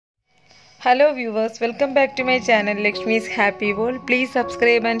Hello viewers, welcome back to my channel Lakshmi's Happy World. Please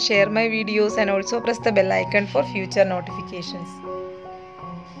subscribe and share my videos and also press the bell icon for future notifications.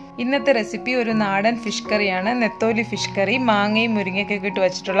 ഇന്നത്തെ recipe ഒരു നാടൻ fish കറിയാണ്. നെത്തോലി fish curry. മാങ്ങയും മുരിങ്ങയൊക്കെ ഇട്ട്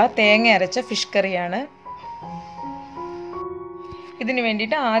വെച്ചിട്ടുള്ള തേങ്ങ അരച്ച ഫിഷ് കറിയാണ്. ഇതിനു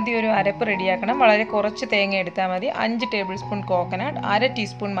വേണ്ടിയിട്ട് ആദ്യം ഒരു അരപ്പ് റെഡിയാക്കണം. വളരെ കുറച്ച് തേങ്ങ എടുത്താൽ മതി. 5 ടേബിൾ സ്പൂൺ കോക്കനട്ട്, 1/2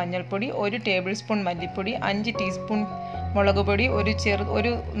 ടീസ്പൂൺ മഞ്ഞൾപ്പൊടി, 1 ടേബിൾ സ്പൂൺ മല്ലിപ്പൊടി, 5 ടീസ്പൂൺ മുളക് പൊടി,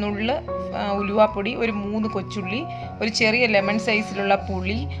 ഒരു നുള്ള് ഉലുവാപ്പൊടി, ഒരു 3 കൊച്ചുള്ളി, ഒരു ചെറിയ ലെമൺ സൈസിലുള്ള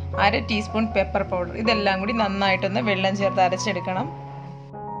പുളി, 1/2 ടീസ്പൂൺ പെപ്പർ പൗഡർ. ഇതെല്ലാം കൂടി നന്നായിട്ടൊന്ന് വെള്ളം ചേർത്ത് അരച്ചെടുക്കണം.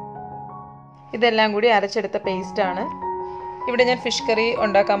 ഇതെല്ലാം കൂടി അരച്ചെടുത്ത പേസ്റ്റാണ്. ഇവിടെ ഞാൻ ഫിഷ് കറി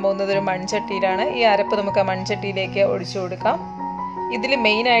ഉണ്ടാക്കാൻ പോകുന്നത് ഒരു മൺചട്ടിയിലാണ്. ഈ അരപ്പ് നമുക്ക് മൺചട്ടിയിലേക്ക് ഒഴിച്ചു കൊടുക്കാം. ഇതിൽ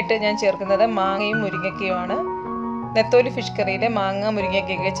മെയിനായിട്ട് ഞാൻ ചേർക്കുന്നത് മാങ്ങയും മുരിങ്ങയ്ക്കയുമാണ്. നെത്തോലി ഫിഷ് കറിയിൽ മാങ്ങ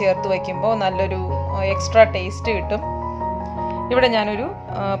മുരിങ്ങയ്ക്കൊക്കെ ചേർത്ത് വയ്ക്കുമ്പോൾ നല്ലൊരു എക്സ്ട്രാ ടേസ്റ്റ് കിട്ടും. ഇവിടെ ഞാനൊരു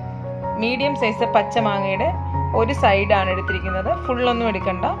മീഡിയം സൈസ് പച്ചമാങ്ങയുടെ ഒരു സൈഡാണ് എടുത്തിരിക്കുന്നത്. ഫുള്ളൊന്നും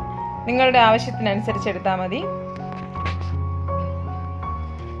എടുക്കണ്ട, നിങ്ങളുടെ ആവശ്യത്തിനനുസരിച്ച് എടുത്താൽ മതി.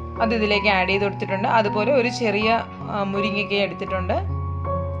 അത് ഇതിലേക്ക് ആഡ് ചെയ്ത് കൊടുത്തിട്ടുണ്ട്. അതുപോലെ ഒരു ചെറിയ മുരിങ്ങയ്ക്ക എടുത്തിട്ടുണ്ട്.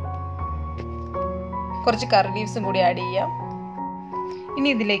 കുറച്ച് കറി ലീവ്സും കൂടി ആഡ് ചെയ്യാം. ഇനി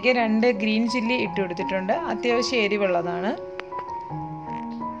ഇതിലേക്ക് 2 ഗ്രീൻ ചില്ലി ഇട്ട് കൊടുത്തിട്ടുണ്ട്. അത്യാവശ്യം എരിവുള്ളതാണ്.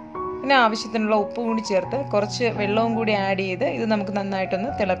 പിന്നെ ആവശ്യത്തിനുള്ള ഉപ്പ് കൂടി ചേർത്ത് കുറച്ച് വെള്ളവും കൂടി ആഡ് ചെയ്ത് ഇത് നമുക്ക് നന്നായിട്ടൊന്ന്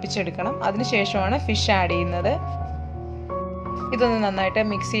തിളപ്പിച്ചെടുക്കണം. അതിനുശേഷമാണ് ഫിഷ് ആഡ് ചെയ്യുന്നത്. ഇതൊന്ന് നന്നായിട്ട്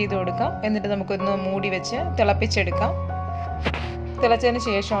മിക്സ് ചെയ്ത് കൊടുക്കാം. എന്നിട്ട് നമുക്കൊന്ന് മൂടി വെച്ച് തിളപ്പിച്ചെടുക്കാം. തിളച്ചതിന്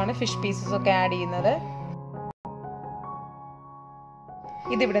ശേഷമാണ് ഫിഷ് പീസസ് ഒക്കെ ആഡ് ചെയ്യുന്നത്.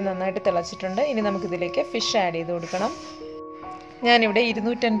 ഇതിവിടെ നന്നായിട്ട് തിളച്ചിട്ടുണ്ട്. ഇനി നമുക്കിതിലേക്ക് ഫിഷ് ആഡ് ചെയ്ത് കൊടുക്കണം. ഞാനിവിടെ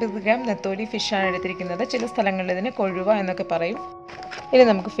 250 ഗ്രാം നെത്തോലി ഫിഷാണ് എടുത്തിരിക്കുന്നത്. ചില സ്ഥലങ്ങളിൽ ഇതിന് കൊഴുവ എന്നൊക്കെ പറയും. ഇനി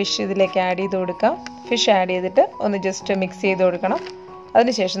നമുക്ക് ഫിഷ് ഇതിലേക്ക് ആഡ് ചെയ്ത് കൊടുക്കാം. ഫിഷ് ആഡ് ചെയ്തിട്ട് ഒന്ന് ജസ്റ്റ് മിക്സ് ചെയ്ത് കൊടുക്കണം.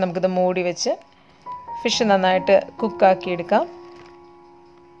 അതിനുശേഷം നമുക്കിത് മൂടി വെച്ച് ഫിഷ് നന്നായിട്ട് കുക്കാക്കി എടുക്കാം.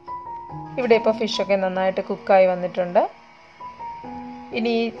 ഇവിടെ ഇപ്പോൾ ഫിഷൊക്കെ നന്നായിട്ട് കുക്കായി വന്നിട്ടുണ്ട്.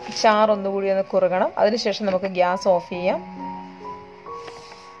 ഇനി ഈ ചാറൊന്നുകൂടി ഒന്ന് കുറുകണം. അതിനുശേഷം നമുക്ക് ഗ്യാസ് ഓഫ് ചെയ്യാം.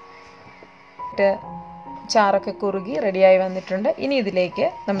 ചാറൊക്കെ കുറുകി റെഡിയായി വന്നിട്ടുണ്ട്. ഇനി ഇതിലേക്ക്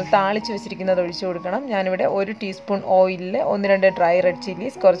നമ്മൾ താളിച്ച് വെച്ചിരിക്കുന്നത് ഒഴിച്ചു കൊടുക്കണം. ഞാനിവിടെ 1 ടീസ്പൂൺ ഓയിലിൽ 1-2 ഡ്രൈ റെഡ്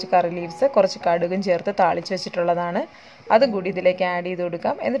ചില്ലീസ്, കുറച്ച് കറി ലീവ്സ്, കുറച്ച് കടുകും ചേർത്ത് താളിച്ച് വെച്ചിട്ടുള്ളതാണ്. അതും കൂടി ഇതിലേക്ക് ആഡ് ചെയ്ത്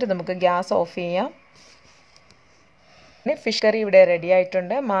കൊടുക്കാം. എന്നിട്ട് നമുക്ക് ഗ്യാസ് ഓഫ് ചെയ്യാം. ഇനി ഫിഷ് കറി ഇവിടെ റെഡി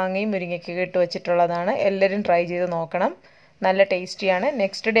ആയിട്ടുണ്ട്. മാങ്ങയും മുരിങ്ങയ്ക്കൊക്കെ ഇട്ട് വെച്ചിട്ടുള്ളതാണ്. എല്ലാവരും ട്രൈ ചെയ്ത് നോക്കണം. നല്ല ടേസ്റ്റിയാണ്.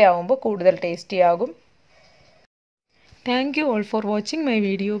 നെക്സ്റ്റ് ഡേ ആകുമ്പോൾ കൂടുതൽ ടേസ്റ്റി ആകും. Thank you all for watching my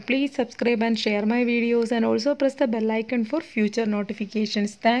video. Please subscribe and share my videos and also press the bell icon for future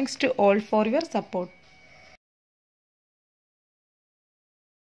notifications. Thanks to all for your support.